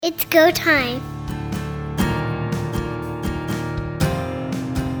It's go time.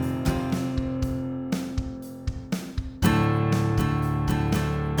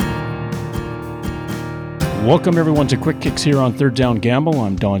 Welcome everyone to Quick Kicks here on Third Down Gamble.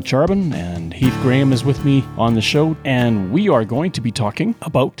 I'm Don Charbon and Heath Graham is with me on the show, and we are going to be talking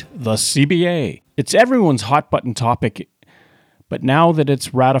about the CBA. It's everyone's hot button topic, but now that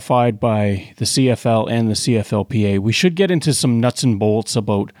it's ratified by the CFL and the CFLPA, we should get into some nuts and bolts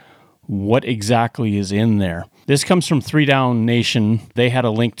about what exactly is in there. This comes from 3 Down Nation. They had a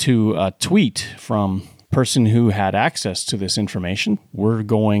link to a tweet from person who had access to this information. We're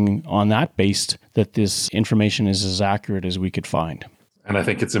going on that based that this information is as accurate as we could find. And I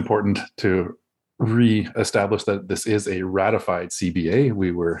think it's important to re-establish that this is a ratified CBA.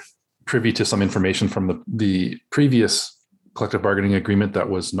 We were privy to some information from the previous collective bargaining agreement that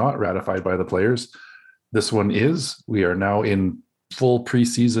was not ratified by the players. This one is. We are now in full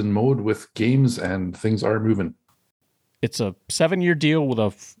preseason mode with games and things are moving. It's a 7-year deal with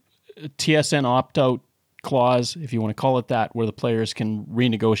a TSN opt-out clause, if you want to call it that, where the players can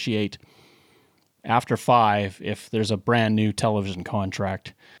renegotiate after 5 if there's a brand new television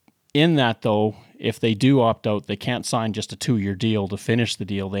contract. In that, though, if they do opt out, they can't sign just a 2-year deal to finish the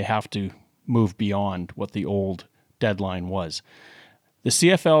deal. They have to move beyond what the old deadline was. The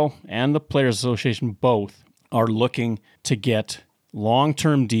CFL and the Players Association both are looking to get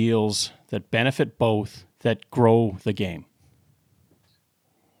long-term deals that benefit both, that grow the game.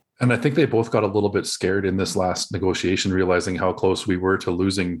 And I think they both got a little bit scared in this last negotiation, realizing how close we were to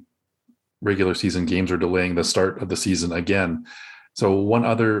losing regular season games or delaying the start of the season again. So one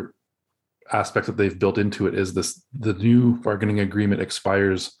other aspect that they've built into it is the new bargaining agreement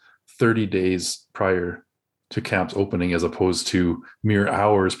expires 30 days prior to camp's opening, as opposed to mere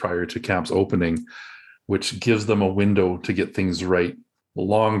hours prior to camp's opening, which gives them a window to get things right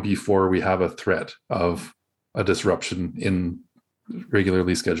long before we have a threat of a disruption in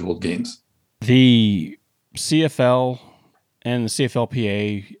regularly scheduled games. The CFL and the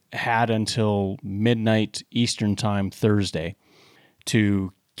CFLPA had until midnight Eastern time Thursday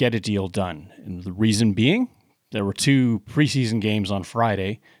to get a deal done. And the reason being, there were 2 preseason games on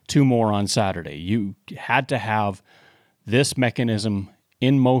Friday, 2 more on Saturday. You had to have this mechanism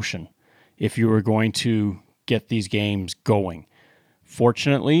in motion if you were going to get these games going.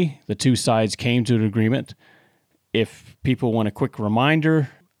 Fortunately, the 2 sides came to an agreement. If people want a quick reminder,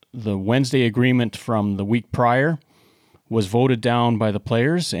 the Wednesday agreement from the week prior was voted down by the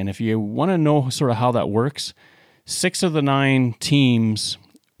players. And if you want to know sort of how that works, 6 of the 9 teams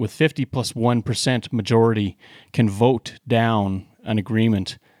with 50 plus 1% majority can vote down an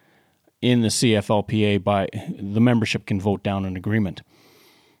agreement in the CFLPA. By the membership can vote down an agreement.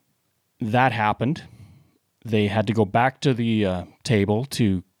 That happened. They had to go back to the table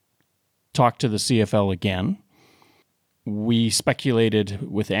to talk to the CFL again. We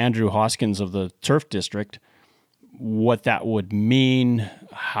speculated with Andrew Hoskins of the Turf District what that would mean,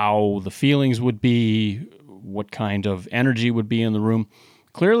 how the feelings would be, what kind of energy would be in the room.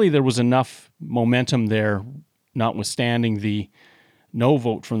 Clearly there was enough momentum there, notwithstanding the no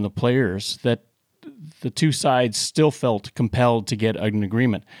vote from the players, that the 2 sides still felt compelled to get an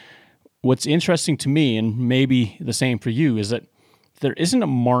agreement. What's interesting to me, and maybe the same for you, is that there isn't a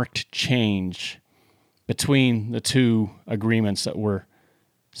marked change between the 2 agreements that were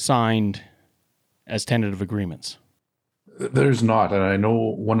signed as tentative agreements. There's not. And I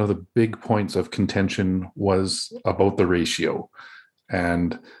know one of the big points of contention was about the ratio.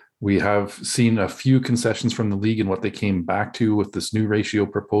 And we have seen a few concessions from the league and what they came back to with this new ratio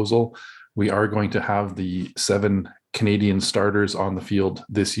proposal. We are going to have the 7 Canadian starters on the field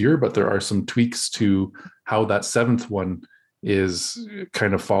this year, but there are some tweaks to how that 7th one is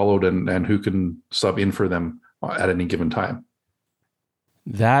kind of followed and who can sub in for them at any given time.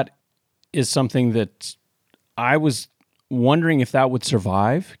 That is something that I was wondering if that would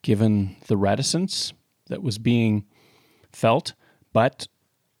survive given the reticence that was being felt. But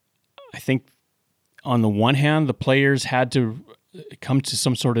I think on the one hand, the players had to come to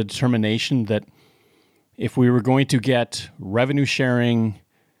some sort of determination that if we were going to get revenue sharing,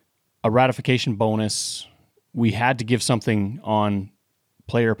 a ratification bonus, we had to give something on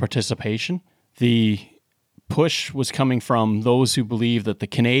player participation. The push was coming from those who believe that the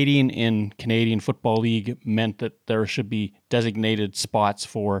Canadian in Canadian Football League meant that there should be designated spots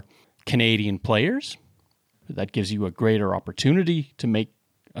for Canadian players. That gives you a greater opportunity to make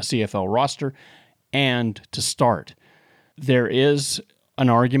a CFL roster and to start. There is an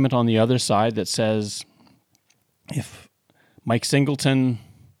argument on the other side that says if Mike Singleton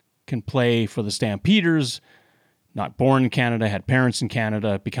can play for the Stampeders, not born in Canada, had parents in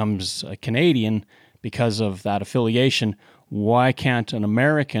Canada, becomes a Canadian because of that affiliation. Why can't an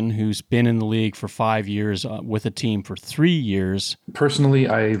American who's been in the league for 5 years with a team for 3 years? Personally,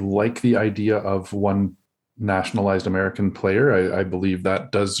 I like the idea of one nationalized American player. I believe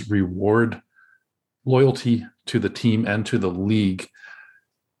that does reward loyalty to the team and to the league.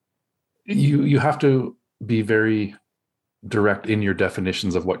 You have to be very direct in your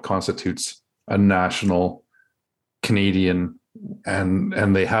definitions of what constitutes a national Canadian,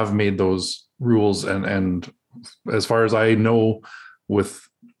 and they have made those rules, and as far as I know, with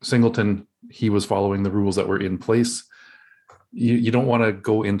Singleton, he was following the rules that were in place. You don't want to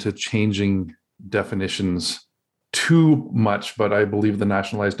go into changing definitions too much, but I believe the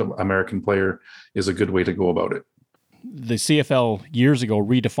nationalized American player is a good way to go about it. The CFL years ago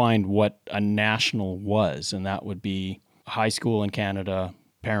redefined what a national was, and that would be high school in Canada,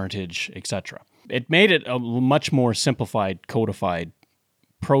 parentage, etc. It made it a much more simplified, codified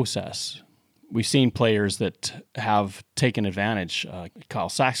process. We've seen players that have taken advantage. Kyle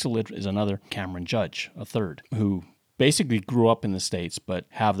Saxelid is another, Cameron Judge, a third, who basically grew up in the States but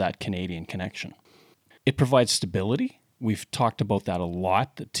have that Canadian connection. It provides stability. We've talked about that a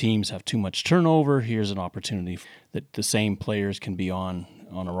lot, that teams have too much turnover. Here's an opportunity that the same players can be on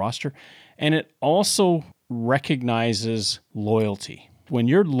a roster. And it also recognizes loyalty. When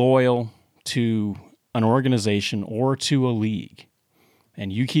you're loyal to an organization or to a league,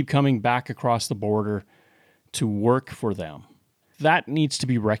 and you keep coming back across the border to work for them, that needs to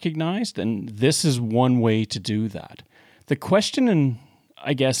be recognized, and this is one way to do that. The question, and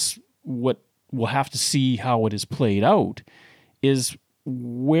I guess what we'll have to see how it is played out, is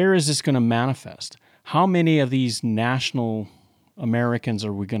where is this going to manifest? How many of these national Americans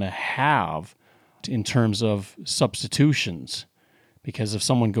are we going to have in terms of substitutions? Because if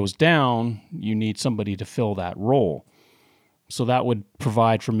someone goes down, you need somebody to fill that role. So that would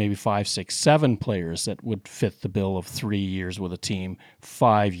provide for maybe 5, 6, 7 players that would fit the bill of 3 years with a team,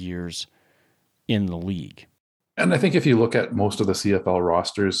 5 years in the league. And I think if you look at most of the CFL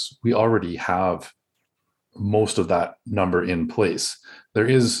rosters, we already have most of that number in place. There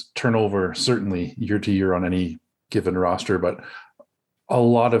is turnover, certainly year to year on any given roster, but a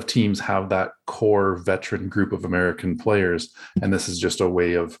lot of teams have that core veteran group of American players. And this is just a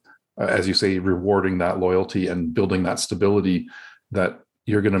way of, as you say, rewarding that loyalty and building that stability, that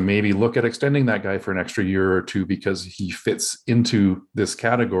you're going to maybe look at extending that guy for an extra year or two because he fits into this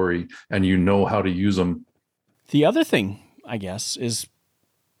category and you know how to use him. The other thing, I guess, is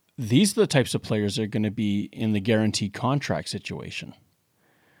these are the types of players that are going to be in the guaranteed contract situation,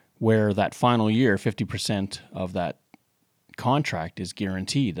 where that final year, 50% of that contract is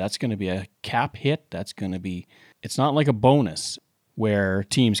guaranteed. That's going to be a cap hit. It's not like a bonus where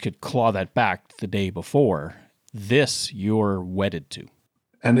teams could claw that back the day before. This you're wedded to.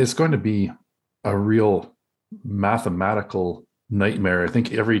 And it's going to be a real mathematical nightmare. I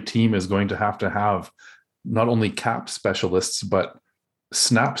think every team is going to have not only cap specialists, but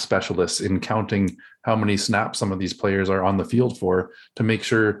snap specialists in counting how many snaps some of these players are on the field for, to make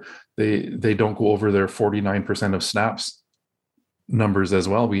sure they don't go over their 49% of snaps numbers as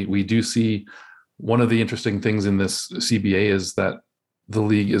well. We do see one of the interesting things in this CBA is that the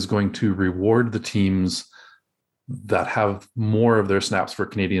league is going to reward the teams that have more of their snaps for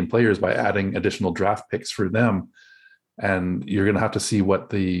Canadian players by adding additional draft picks for them. And you're going to have to see what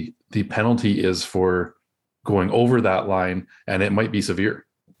the penalty is for going over that line, and it might be severe.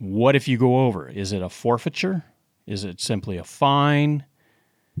 What if you go over? Is it a forfeiture? Is it simply a fine?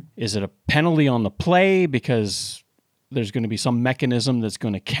 Is it a penalty on the play because there's going to be some mechanism that's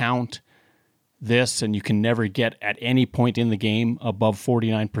going to count this and you can never get at any point in the game above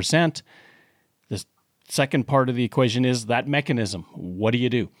 49%? The second part of the equation is that mechanism. What do you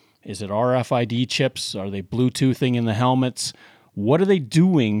do? Is it RFID chips? Are they Bluetoothing in the helmets? What are they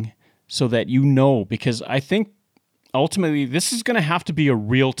doing so that you know? Because I think ultimately this is going to have to be a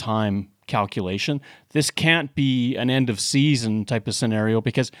real-time calculation. This can't be an end-of-season type of scenario,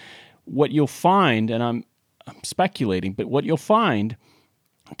 because what you'll find, and I'm speculating, but what you'll find,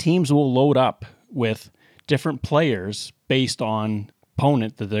 teams will load up with different players based on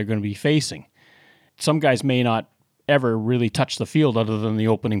opponent that they're going to be facing. Some guys may not ever really touch the field other than the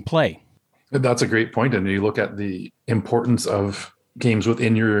opening play. That's a great point. And you look at the importance of games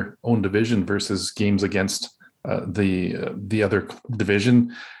within your own division versus games against the other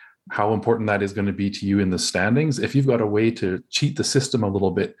division, how important that is going to be to you in the standings. If you've got a way to cheat the system a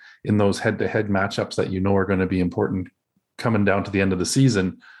little bit in those head-to-head matchups that you know are going to be important coming down to the end of the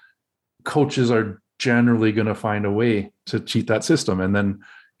season, coaches are generally going to find a way to cheat that system. And then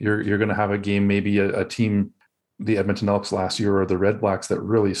you're going to have a game, maybe a team the Edmonton Elks last year or the Red Blacks that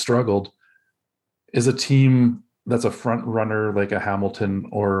really struggled, is a team that's a front runner like a Hamilton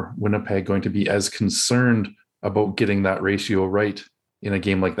or Winnipeg going to be as concerned about getting that ratio right in a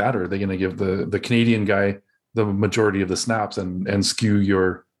game like that? Or are they going to give the Canadian guy the majority of the snaps and skew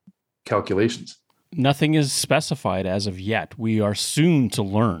your calculations? Nothing is specified as of yet. We are soon to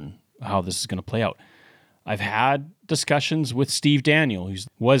learn how this is going to play out. I've had discussions with Steve Daniel, who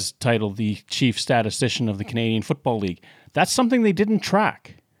was titled the chief statistician of the Canadian Football League. That's something they didn't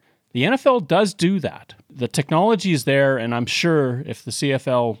track. The NFL does do that. The technology is there, and I'm sure if the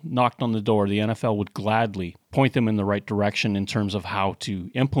CFL knocked on the door, the NFL would gladly point them in the right direction in terms of how to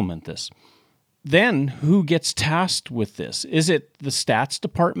implement this. Then, who gets tasked with this? Is it the stats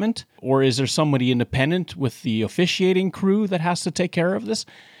department, or is there somebody independent with the officiating crew that has to take care of this?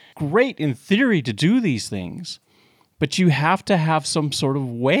 Great in theory to do these things, but you have to have some sort of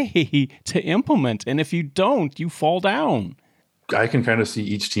way to implement, and if you don't, you fall down. I can kind of see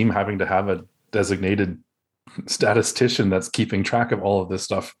each team having to have a designated statistician that's keeping track of all of this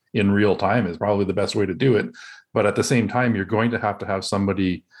stuff in real time is probably the best way to do it. But at the same time, you're going to have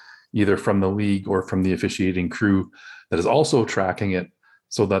somebody either from the league or from the officiating crew that is also tracking it,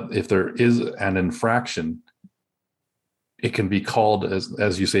 so that if there is an infraction, it can be called,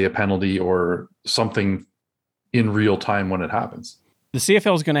 as you say, a penalty or something in real time when it happens. The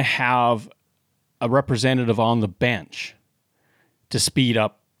CFL is going to have a representative on the bench to speed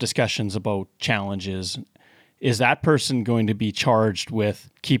up discussions about challenges. Is that person going to be charged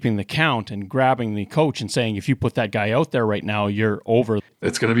with keeping the count and grabbing the coach and saying, if you put that guy out there right now, you're over?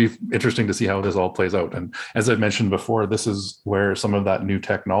 It's going to be interesting to see how this all plays out. And as I mentioned before, this is where some of that new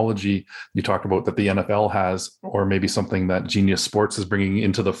technology you talked about that the NFL has, or maybe something that Genius Sports is bringing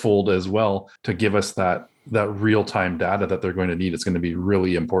into the fold as well, to give us that real-time data that they're going to need. It's going to be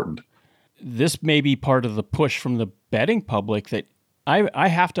really important. This may be part of the push from the betting public that I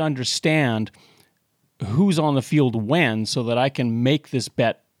have to understand who's on the field when, so that I can make this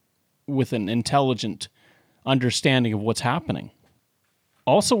bet with an intelligent understanding of what's happening.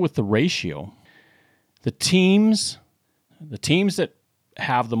 Also with the ratio, the teams that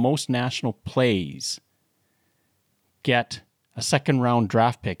have the most national plays get a second round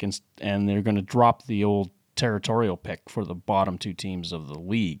draft pick, and they're going to drop the old territorial pick for the bottom two teams of the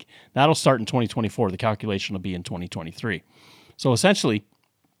league. That'll start in 2024. The calculation will be in 2023. So essentially,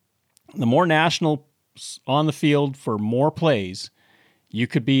 the more national on the field for more plays, you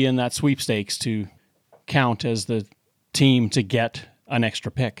could be in that sweepstakes to count as the team to get an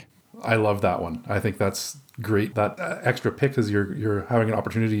extra pick. I love that one. I think that's great. That extra pick is you're having an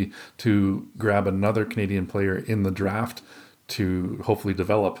opportunity to grab another Canadian player in the draft to hopefully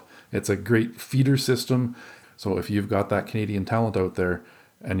develop. It's a great feeder system. So if you've got that Canadian talent out there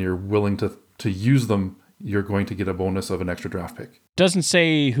and you're willing to use them, you're going to get a bonus of an extra draft pick. Doesn't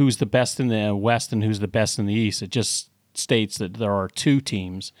say who's the best in the West and who's the best in the East. It just states that there are two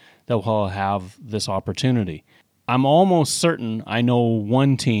teams that will have this opportunity. I'm almost certain I know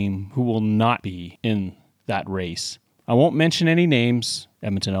one team who will not be in that race. I won't mention any names,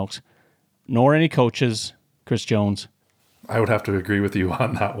 Edmonton Elks, nor any coaches, Chris Jones. I would have to agree with you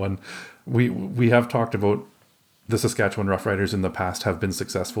on that one. We have talked about the Saskatchewan Roughriders in the past have been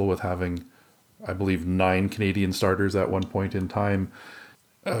successful with having, I believe, 9 Canadian starters at one point in time.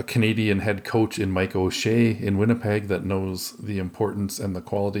 A Canadian head coach in Mike O'Shea in Winnipeg that knows the importance and the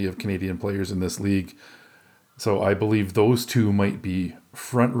quality of Canadian players in this league. So I believe those two might be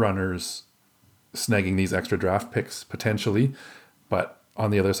front runners snagging these extra draft picks potentially. But on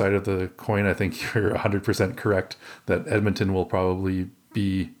the other side of the coin, I think you're 100% correct that Edmonton will probably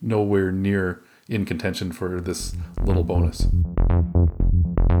be nowhere near in contention for this little bonus.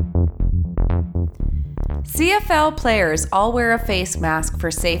 CFL players all wear a face mask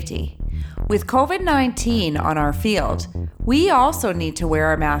for safety. With COVID-19 on our field, we also need to wear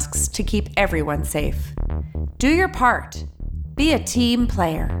our masks to keep everyone safe. Do your part. Be a team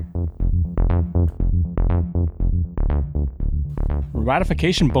player.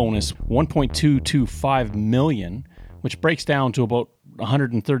 Ratification bonus $1.225 million, which breaks down to about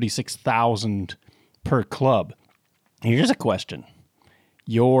 $136,000 per club. Here's a question.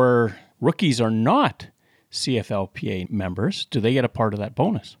 Your rookies are not CFLPA members. Do they get a part of that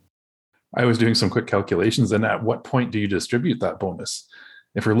bonus? I was doing some quick calculations, and at what point do you distribute that bonus?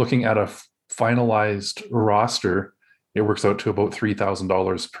 If we're looking at a finalized roster, it works out to about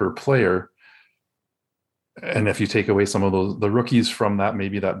 $3,000 per player. And if you take away some of the rookies from that,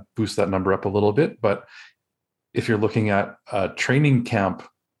 maybe that boosts that number up a little bit. But if you're looking at a training camp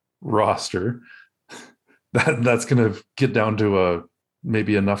roster, that's going to get down to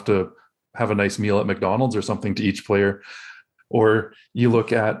maybe enough to have a nice meal at McDonald's or something to each player. Or you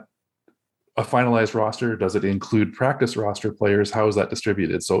look at a finalized roster. Does it include practice roster players? How is that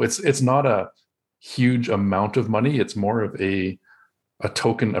distributed? So it's not a huge amount of money. It's more of a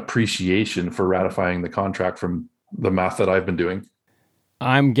token appreciation for ratifying the contract from the math that I've been doing.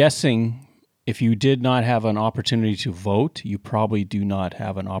 I'm guessing if you did not have an opportunity to vote, you probably do not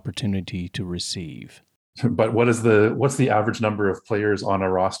have an opportunity to receive. But what's the average number of players on a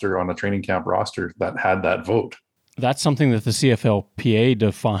roster, on a training camp roster, that had that vote? That's something that the CFLPA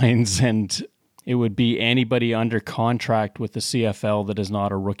defines, and it would be anybody under contract with the CFL that is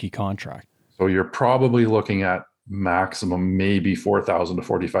not a rookie contract. So you're probably looking at maximum maybe $4,000 to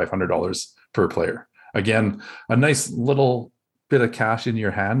 $4,500 per player. Again, a nice little bit of cash in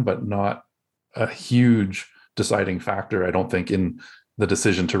your hand, but not a huge deciding factor, I don't think, in the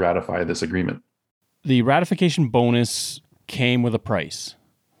decision to ratify this agreement. The ratification bonus came with a price.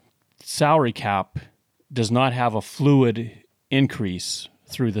 Salary cap does not have a fluid increase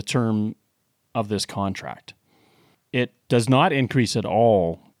through the term of this contract. It does not increase at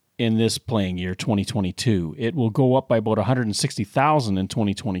all in this playing year, 2022. It will go up by about $160,000 in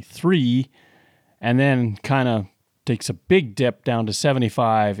 2023, and then kind of takes a big dip down to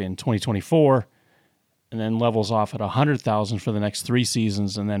 $75,000 in 2024, and then levels off at $100,000 for the next 3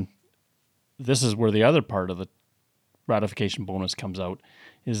 seasons. And then this is where the other part of the ratification bonus comes out,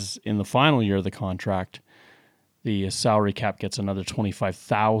 is in the final year of the contract, the salary cap gets another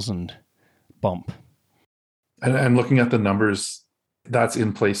 $25,000 bump. And I'm looking at the numbers that's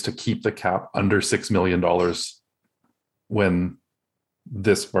in place to keep the cap under $6 million when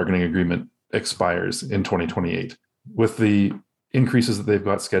this bargaining agreement expires in 2028. With the increases that they've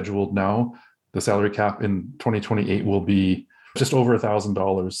got scheduled now, the salary cap in 2028 will be just over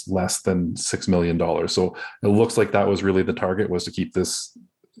 $1,000 less than $6 million. So it looks like that was really the target, was to keep this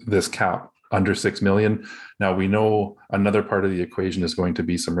cap under $6 million. Now we know another part of the equation is going to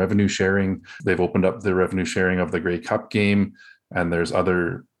be some revenue sharing. They've opened up the revenue sharing of the Grey Cup game, and there's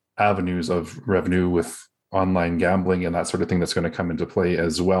other avenues of revenue with online gambling and that sort of thing that's going to come into play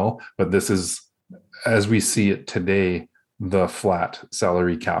as well. But this is, as we see it today, the flat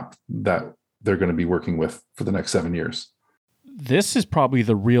salary cap that they're going to be working with for the next 7 years. This is probably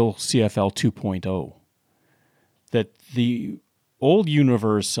the real CFL 2.0. That the old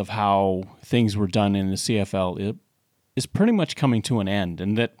universe of how things were done in the CFL is pretty much coming to an end.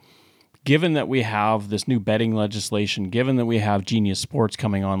 And that given that we have this new betting legislation, given that we have Genius Sports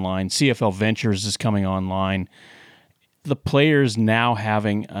coming online, CFL Ventures is coming online, the players now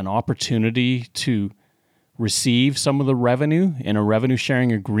having an opportunity to receive some of the revenue in a revenue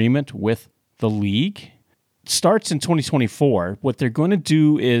sharing agreement with the league starts in 2024. What they're going to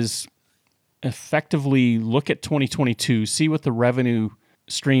do is effectively look at 2022, see what the revenue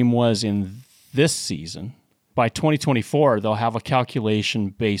stream was in this season. By 2024, they'll have a calculation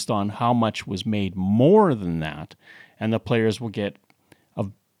based on how much was made more than that, and the players will get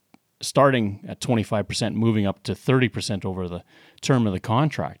starting at 25%, moving up to 30% over the term of the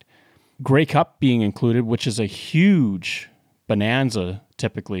contract. Grey Cup being included, which is a huge bonanza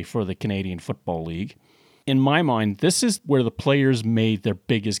typically for the Canadian Football League. In my mind, this is where the players made their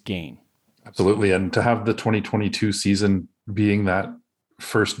biggest gain. Absolutely. And to have the 2022 season being that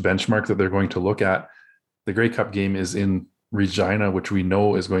first benchmark that they're going to look at, the Grey Cup game is in Regina, which we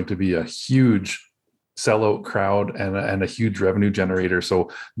know is going to be a huge sellout crowd and a huge revenue generator. So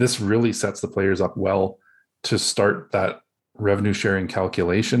this really sets the players up well to start that revenue sharing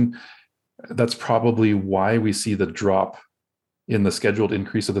calculation. That's probably why we see the drop in the scheduled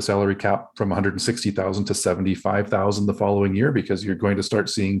increase of the salary cap from 160,000 to 75,000 the following year, because you're going to start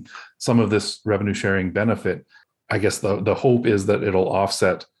seeing some of this revenue sharing benefit. I guess the hope is that it'll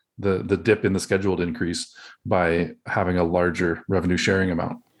offset the dip in the scheduled increase by having a larger revenue sharing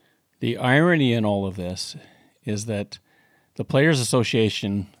amount. The irony in all of this is that the Players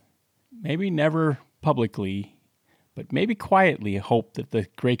Association maybe never publicly, but maybe quietly hope that the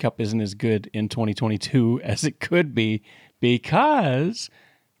Grey Cup isn't as good in 2022 as it could be, because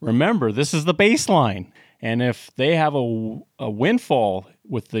remember, this is the baseline. And if they have a windfall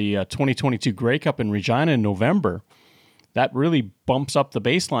with the 2022 Grey Cup in Regina in November, that really bumps up the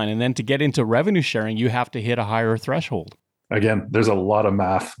baseline. And then to get into revenue sharing, you have to hit a higher threshold. Again, there's a lot of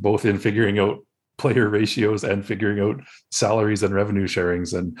math, both in figuring out player ratios and figuring out salaries and revenue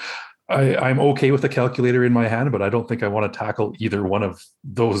sharings. And I'm okay with the calculator in my hand, but I don't think I want to tackle either one of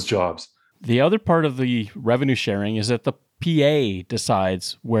those jobs. The other part of the revenue sharing is that the PA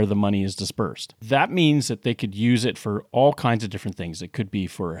decides where the money is dispersed. That means that they could use it for all kinds of different things. It could be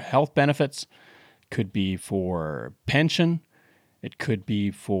for health benefits, could be for pension, it could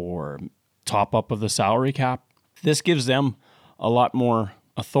be for top up of the salary cap. This gives them a lot more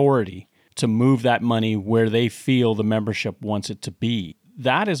authority to move that money where they feel the membership wants it to be.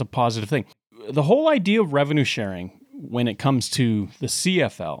 That is a positive thing. The whole idea of revenue sharing when it comes to the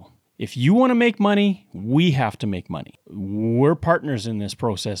CFL, if you want to make money, we have to make money. We're partners in this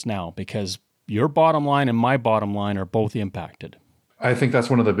process now because your bottom line and my bottom line are both impacted. I think that's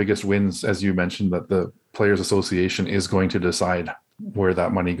one of the biggest wins, as you mentioned, that the Players Association is going to decide where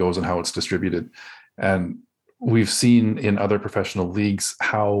that money goes and how it's distributed. And we've seen in other professional leagues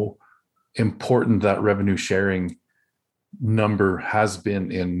how important that revenue sharing number has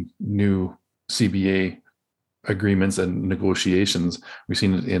been in new CBA agreements and negotiations. We've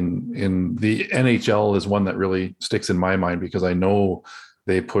seen it in the NHL is one that really sticks in my mind because I know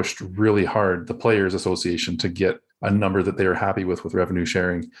they pushed really hard, the Players Association, to get a number that they are happy with revenue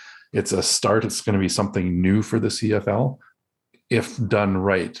sharing. It's a start. It's going to be something new for the CFL. If done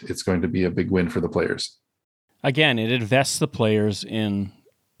right, it's going to be a big win for the players. Again, it invests the players in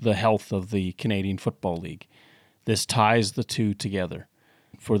the health of the Canadian Football League. This ties the two together.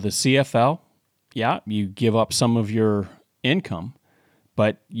 For the CFL, yeah, you give up some of your income,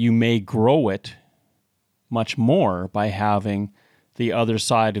 but you may grow it much more by having the other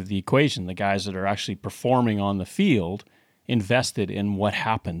side of the equation, the guys that are actually performing on the field, invested in what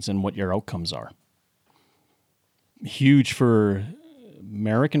happens and what your outcomes are. Huge for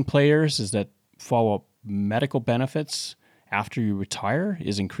American players is that follow-up medical benefits after you retire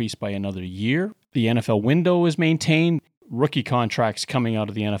is increased by another year. The NFL window is maintained. Rookie contracts coming out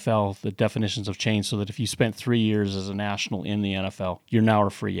of the NFL, the definitions have changed so that if you spent 3 years as a national in the NFL, you're now a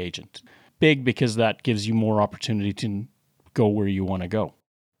free agent. Big because that gives you more opportunity to go where you want to go.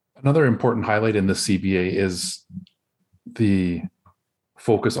 Another important highlight in the CBA is the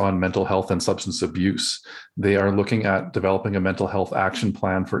focus on mental health and substance abuse. They are looking at developing a mental health action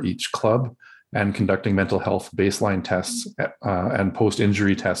plan for each club and conducting mental health baseline tests and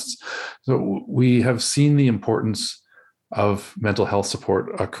post-injury tests. So we have seen the importance of mental health support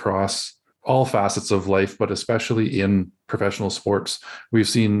across all facets of life, but especially in professional sports. We've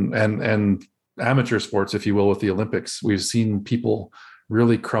seen, and amateur sports, if you will, with the Olympics, we've seen people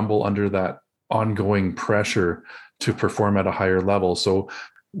really crumble under that ongoing pressure to perform at a higher level. So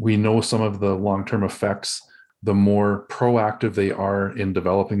we know some of the long-term effects. The more proactive they are in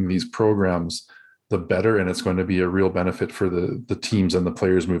developing these programs, the better, and it's going to be a real benefit for the teams and the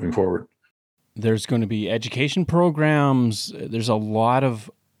players moving forward. There's going to be education programs. There's a lot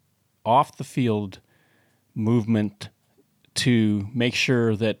of off-the-field movement to make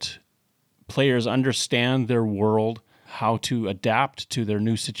sure that players understand their world, how to adapt to their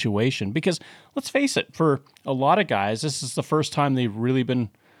new situation. Because let's face it, for a lot of guys, this is the first time they've really been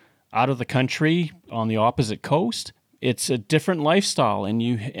out of the country on the opposite coast. It's a different lifestyle, and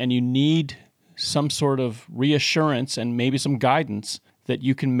you need some sort of reassurance and maybe some guidance that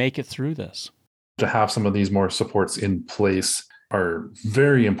you can make it through this. To have some of these more supports in place are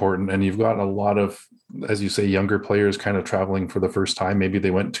very important. And you've got a lot of, as you say, younger players kind of traveling for the first time. Maybe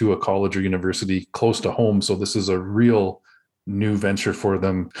they went to a college or university close to home. So this is a real new venture for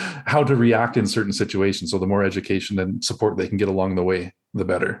them, how to react in certain situations. So the more education and support they can get along the way, the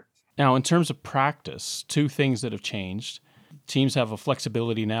better. Now, in terms of practice, two things that have changed. Teams have a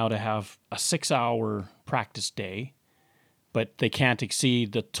flexibility now to have a 6-hour practice day, but they can't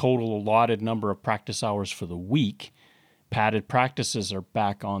exceed the total allotted number of practice hours for the week. Padded practices are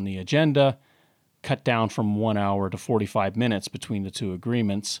back on the agenda, cut down from 1 hour to 45 minutes between the two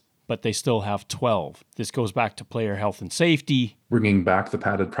agreements, but they still have 12. This goes back to player health and safety. Bringing back the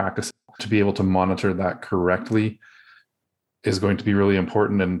padded practice to be able to monitor that correctly is going to be really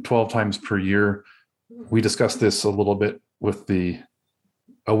important. And 12 times per year, we discussed this a little bit with the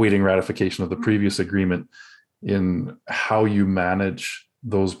awaiting ratification of the previous agreement in how you manage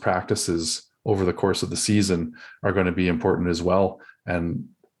those practices over the course of the season are going to be important as well. And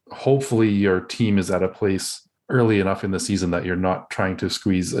hopefully your team is at a place early enough in the season that you're not trying to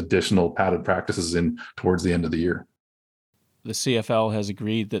squeeze additional padded practices in towards the end of the year. The CFL has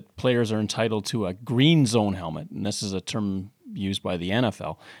agreed that players are entitled to a green zone helmet, and this is a term used by the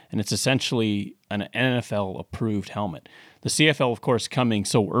NFL, and it's essentially an NFL-approved helmet. The CFL, of course, coming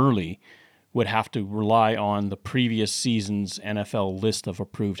so early, would have to rely on the previous season's NFL list of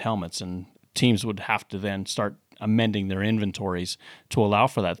approved helmets, and teams would have to then start amending their inventories to allow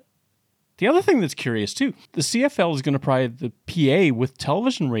for that. The other thing that's curious, too, the CFL is going to provide the PA with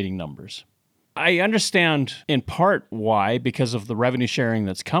television rating numbers. I understand in part why, because of the revenue sharing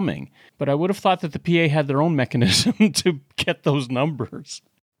that's coming, but I would have thought that the PA had their own mechanism to get those numbers.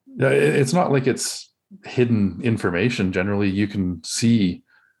 Yeah, it's not like it's hidden information. Generally, you can see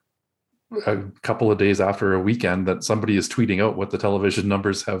a couple of days after a weekend that somebody is tweeting out what the television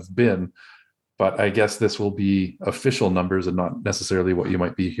numbers have been. But I guess this will be official numbers and not necessarily what you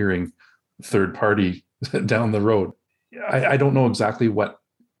might be hearing third party down the road. I don't know exactly what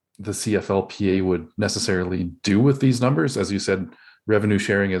the CFLPA would necessarily do with these numbers. As you said, revenue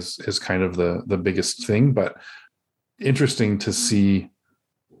sharing is kind of the biggest thing, but interesting to see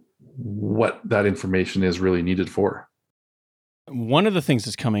what that information is really needed for. One of the things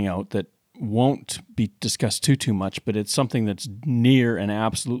that's coming out that won't be discussed too much, but it's something that's near and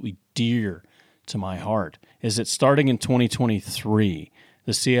absolutely dear to my heart, is that starting in 2023,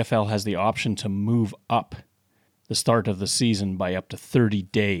 the CFL has the option to move up the start of the season by up to 30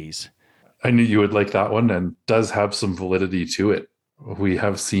 days. I knew you would like that one, and does have some validity to it. We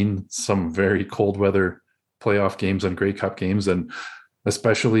have seen some very cold weather playoff games and Grey Cup games, and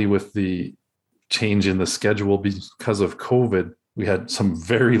especially with the change in the schedule because of COVID, we had some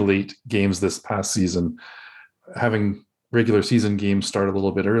very late games this past season. Having regular season games start a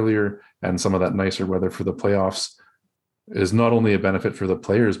little bit earlier and some of that nicer weather for the playoffs is not only a benefit for the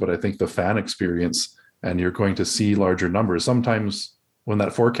players, but I think the fan experience, and you're going to see larger numbers. Sometimes when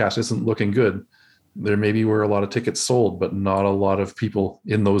that forecast isn't looking good, there maybe were a lot of tickets sold, but not a lot of people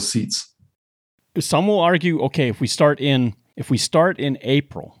in those seats. Some will argue, okay, if we start in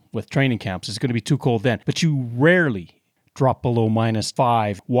April with training camps, it's going to be too cold then. But you rarely drop below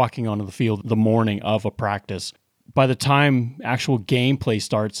 -5 walking onto the field the morning of a practice. By the time actual gameplay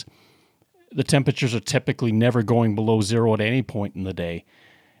starts, the temperatures are typically never going below 0 at any point in the day.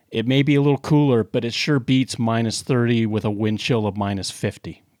 It may be a little cooler, but it sure beats -30 with a wind chill of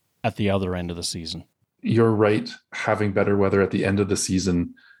 -50 at the other end of the season. You're right. Having better weather at the end of the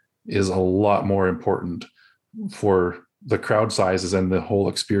season is a lot more important for the crowd sizes and the whole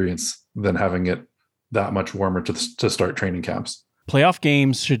experience than having it that much warmer to start training camps. Playoff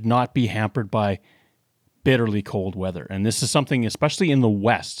games should not be hampered by bitterly cold weather. And this is something, especially in the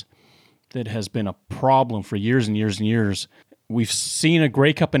West, that has been a problem for years and years and years. We've seen a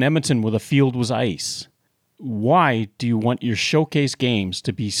Grey Cup in Edmonton where the field was ice. Why do you want your showcase games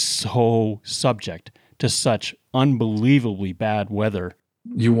to be so subject to such unbelievably bad weather?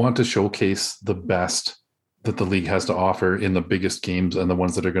 You want to showcase the best that the league has to offer in the biggest games and the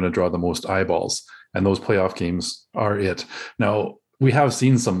ones that are going to draw the most eyeballs. And those playoff games are it. Now, we have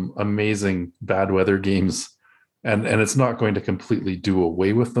seen some amazing bad weather games, and it's not going to completely do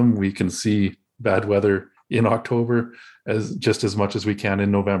away with them. We can see bad weather in October as just as much as we can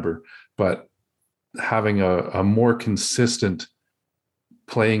in November. But having a more consistent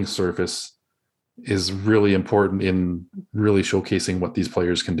playing surface is really important in really showcasing what these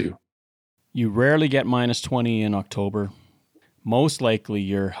players can do. You rarely get -20 in October. Most likely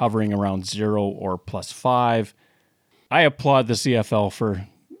you're hovering around 0 or +5. I applaud the CFL for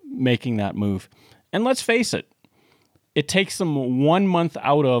making that move. And let's face it, it takes them 1 month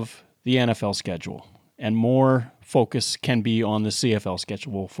out of the NFL schedule, and more focus can be on the CFL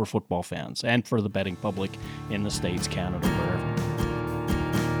schedule for football fans and for the betting public in the States, Canada, wherever.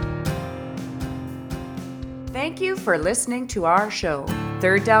 Thank you for listening to our show.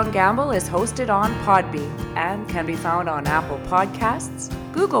 Third Down Gamble is hosted on Podbean and can be found on Apple Podcasts,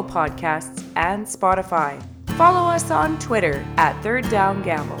 Google Podcasts, and Spotify. Follow us on Twitter at Third Down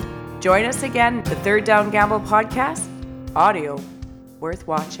Gamble. Join us again, the Third Down Gamble podcast, audio worth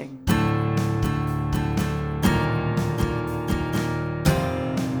watching.